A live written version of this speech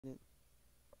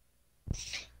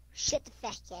Shut the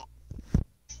fuck up.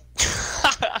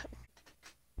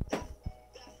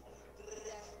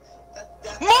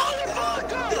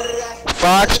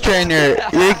 Fox Trainer,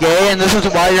 you're gay and this is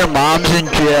why your mom's in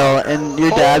jail and your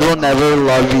dad will never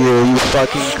love you, you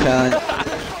fucking cunt.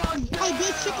 Hey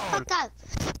bitch, shut the fuck up.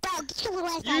 Bro, get your little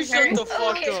ass out You of shut here. the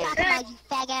fuck Talk up. about you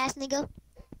fag ass nigga.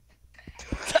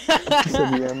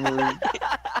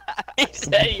 He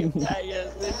said you fag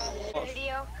ass bitch.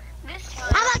 Video. This How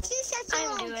time, about you shut your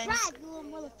I'm little doing- trap, you little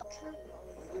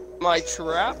motherfucker? My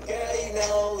trap?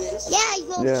 Yeah, you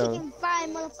little chicken fried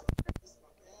motherfucker.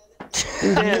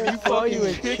 Damn, you Call you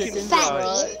a fucking chicken chicken Fat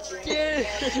fried. bitch.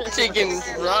 Yeah, chicken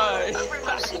fried.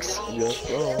 Yes,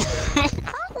 bro. I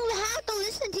don't have to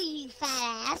listen to you,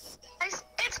 fat ass.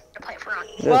 it's play for on.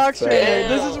 Fox fair. Trainer,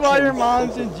 this is why your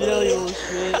mom's in jail, you little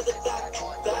shit.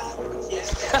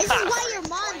 This is why your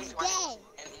mom's gay.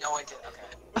 No, I did.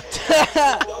 Okay.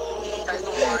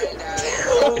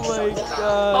 Oh my god.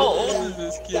 How old is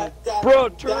this kid? Bro,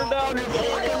 turn down your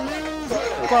fucking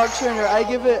music. Fox Trainer, I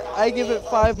give it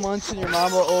 5 months and your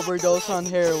mom will overdose on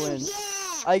heroin. Yeah.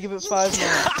 I give it 5 months.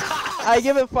 I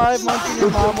give it 5 months and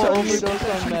your mom will overdose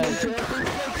on meth.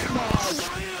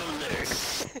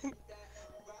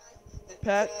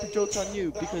 Pat, the joke's on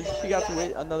you because she got to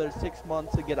wait another 6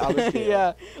 months to get out of jail.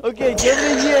 Yeah. Okay, give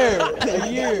it a year. A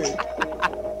year.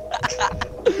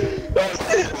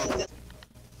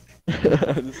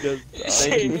 This guy's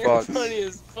thank you, You're Fox. funny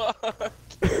as fuck.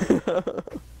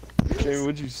 Jamie,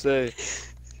 what'd you say?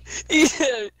 He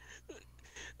said,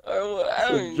 I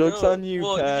don't Joke's know. on you,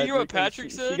 Well, Pat. did you hear what because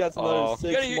Patrick said? She got another You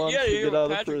 6 gotta hear- months you gotta to hear get what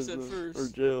out of Patrick said prison or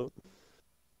first. jail.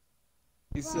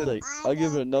 He said, Like, I'll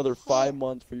give it another 5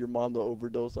 months for your mom to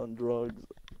overdose on drugs.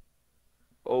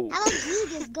 Oh, How about you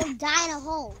just go die in a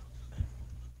hole?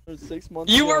 6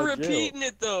 months. You to get were out of jail. repeating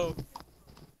it though.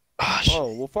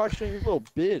 Oh, well, Fox Trainer, you little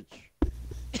bitch.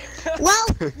 Well,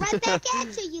 right back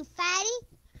at you, you fatty.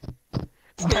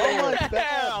 Oh my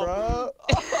god, bro.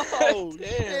 Oh,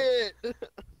 damn.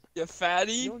 You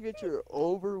fatty? You don't get your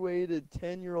overweighted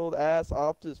 10-year-old ass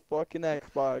off this fucking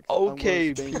Xbox. Okay,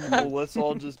 I'm gonna spank people, you. let's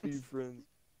all just be friends.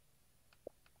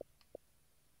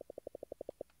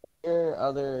 Your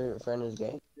other friend is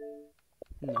gay?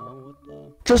 No, what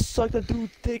the? Just suck the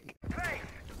dude's dick.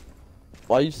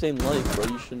 Why are you saying like, bro?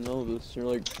 You should know this. You're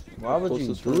like, Why would you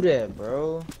closest do friend. that,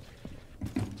 bro?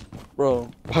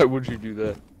 Bro, Why would you do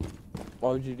that?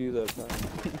 why would you do that, man?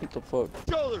 What the fuck?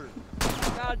 Shoulder!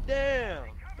 God damn!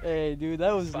 Hey, dude,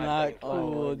 that was Fine, not fine.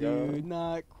 Oh cool, my dude. God.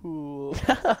 Not cool.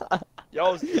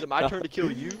 Yo, is it my turn to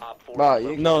kill you? Bro,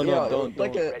 you No, yo, don't.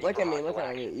 Look at me, look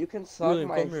at me. You can suck William,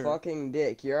 my come here. fucking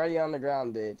dick. You're already on the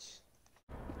ground, bitch.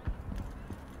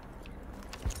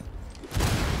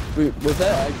 Wait, was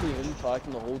that actually him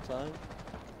talking the whole time?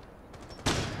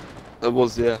 It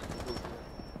was, yeah.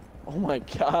 Oh my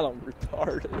god, I'm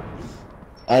retarded.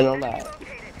 I know that.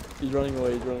 He's running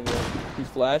away, he's running away. He's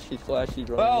flash, he's running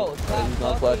Bro, away. stop He's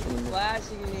not flashing fucking anymore.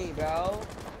 flashing me, bro.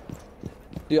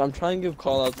 Dude, I'm trying to give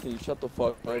call outs to you. Shut the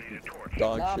fuck up, you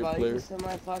dog Nah, shit bro, you player. can send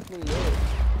my fucking dick.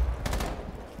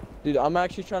 Dude, I'm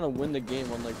actually trying to win the game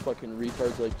on like fucking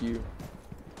retards like you.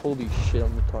 Holy shit,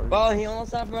 I'm retarded. Bro, he almost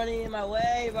stopped running in my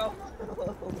way, bro.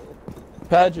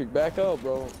 Patrick, back up,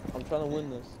 bro. I'm trying to win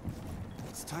this.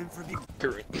 It's time for the.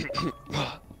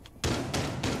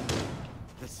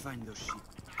 Let's find those sheep.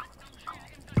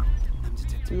 I'm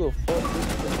detecting. You little fuck.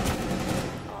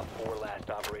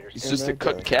 It's just a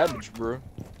cut cabbage, bro.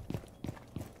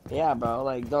 Yeah, bro,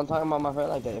 like, don't talk about my friend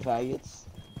like that, faggots.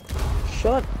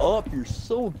 Shut up, you're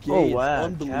so gay. It's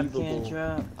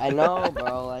unbelievable. I know,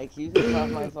 bro, like, you just off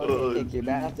my fucking dick. You're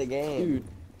bad at the game. Dude,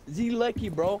 Z-Lecky,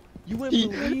 bro. You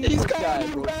wouldn't believe this guy,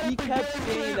 bro. He kept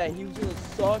saying that he was gonna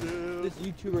suck this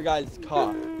YouTuber guy's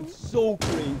cock. It's so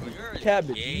crazy.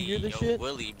 Cabbage, gay, you hear this yo, shit?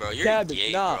 Willie, bro, you're Cabbage,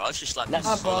 gay, nah. bro. I should slap Nah, you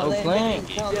bro, so they fucking didn't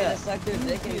tell me to suck their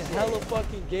dick and He's shit. hella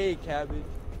fucking gay, Cabbage.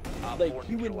 Like,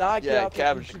 he would not get Yeah, out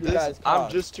cabbage. the YouTuber guy's This, cock.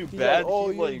 I'm just too He's bad. Like, oh,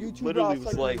 He your like YouTuber literally sucking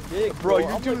was like, your dick, bro, you're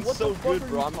I'm like, doing what so the fuck good, are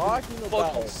bro. you I'm gonna talking fucking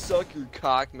about? suck your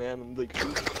cock, man. I'm like,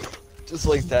 just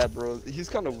like that, bro. He's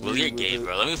kind of weird. Willie, you're with gay, it.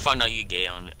 bro. Let me find out you gay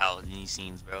out in these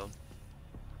scenes, bro.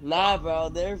 Nah, bro,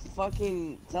 they're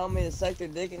fucking telling me to suck their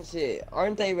dick and shit.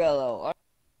 Aren't they, Rello?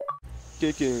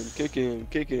 Kick him, kick him,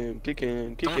 kick him, kick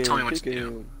him, kick Don't tell me him, what to kick do.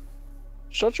 him.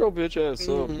 Shut your bitch ass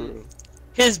up, bro.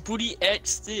 His booty etched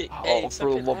stick. Hey, Oh, suck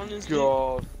for the it love on his of dick.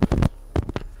 God.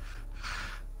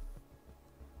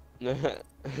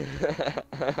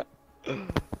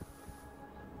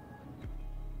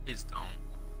 Please don't.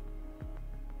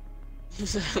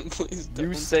 Please don't.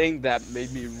 You saying that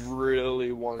made me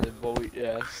really want to vote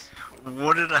yes.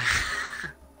 What did I?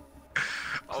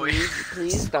 Oh, wait.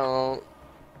 Please don't.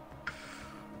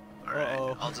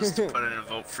 Alright, I'll just put in a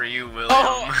vote for you, William.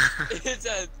 Oh, it's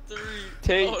at 3.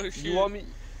 Tate, Oh, shit. you want me?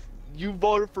 You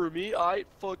voted for me? Alright,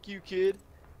 fuck you, kid.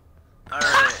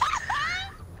 Alright.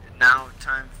 Now,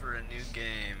 time for a new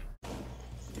game.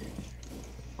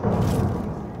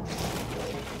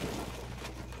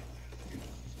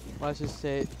 Let's just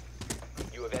say.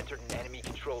 You have entered an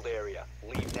enemy-controlled area.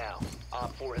 Leave now.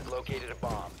 Op 4 has located a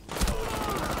bomb.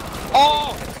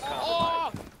 Oh!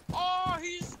 Oh! Oh!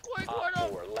 He's quick with Op him!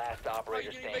 4, last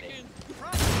operator Get back standing. in.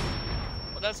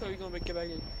 Oh, that's how he's gonna get back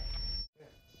in.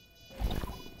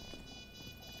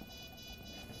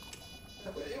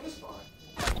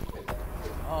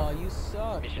 Oh, you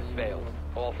suck. Mission failed.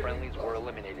 All friendlies were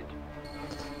eliminated.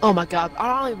 Oh my god,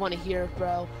 I don't even want to hear it,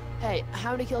 bro. Hey,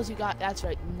 how many kills you got? That's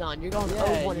right, none. You're going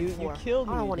Yeah, 0-1 and 4. you killed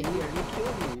me. I don't want to dude. hear it. You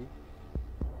killed me.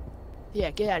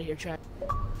 Yeah, get out of here, Trent.